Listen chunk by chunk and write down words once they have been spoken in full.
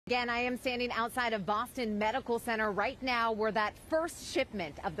Again, I am standing outside of Boston Medical Center right now where that first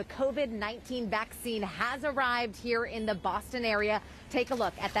shipment of the COVID-19 vaccine has arrived here in the Boston area. Take a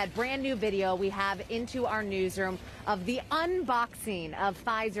look at that brand new video we have into our newsroom of the unboxing of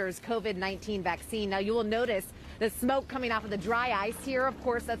Pfizer's COVID-19 vaccine. Now, you will notice the smoke coming off of the dry ice here. Of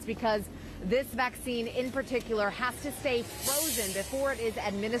course, that's because this vaccine in particular has to stay frozen before it is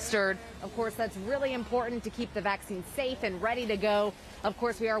administered. Of course, that's really important to keep the vaccine safe and ready to go. Of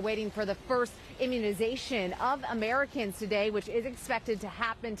course, we are waiting for the first immunization of Americans today, which is expected to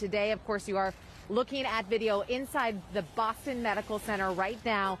happen today. Of course, you are looking at video inside the Boston Medical Center right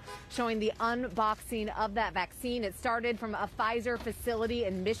now showing the unboxing of that vaccine. It started from a Pfizer facility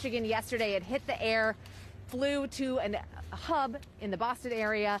in Michigan yesterday. It hit the air, flew to a hub in the Boston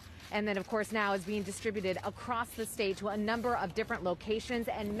area, and then, of course, now is being distributed across the state to a number of different locations.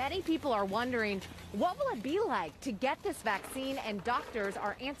 And many people are wondering, what will it be like to get this vaccine? And doctors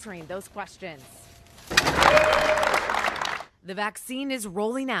are answering those questions. The vaccine is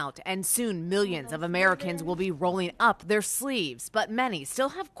rolling out, and soon millions of Americans will be rolling up their sleeves. But many still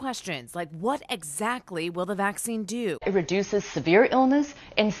have questions like, what exactly will the vaccine do? It reduces severe illness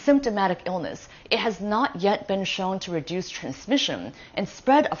and symptomatic illness. It has not yet been shown to reduce transmission and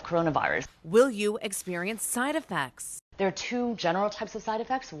spread of coronavirus. Will you experience side effects? There are two general types of side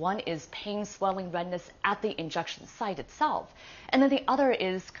effects. One is pain, swelling, redness at the injection site itself. And then the other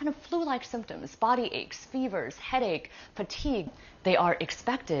is kind of flu-like symptoms, body aches, fevers, headache, fatigue. They are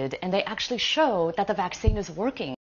expected, and they actually show that the vaccine is working.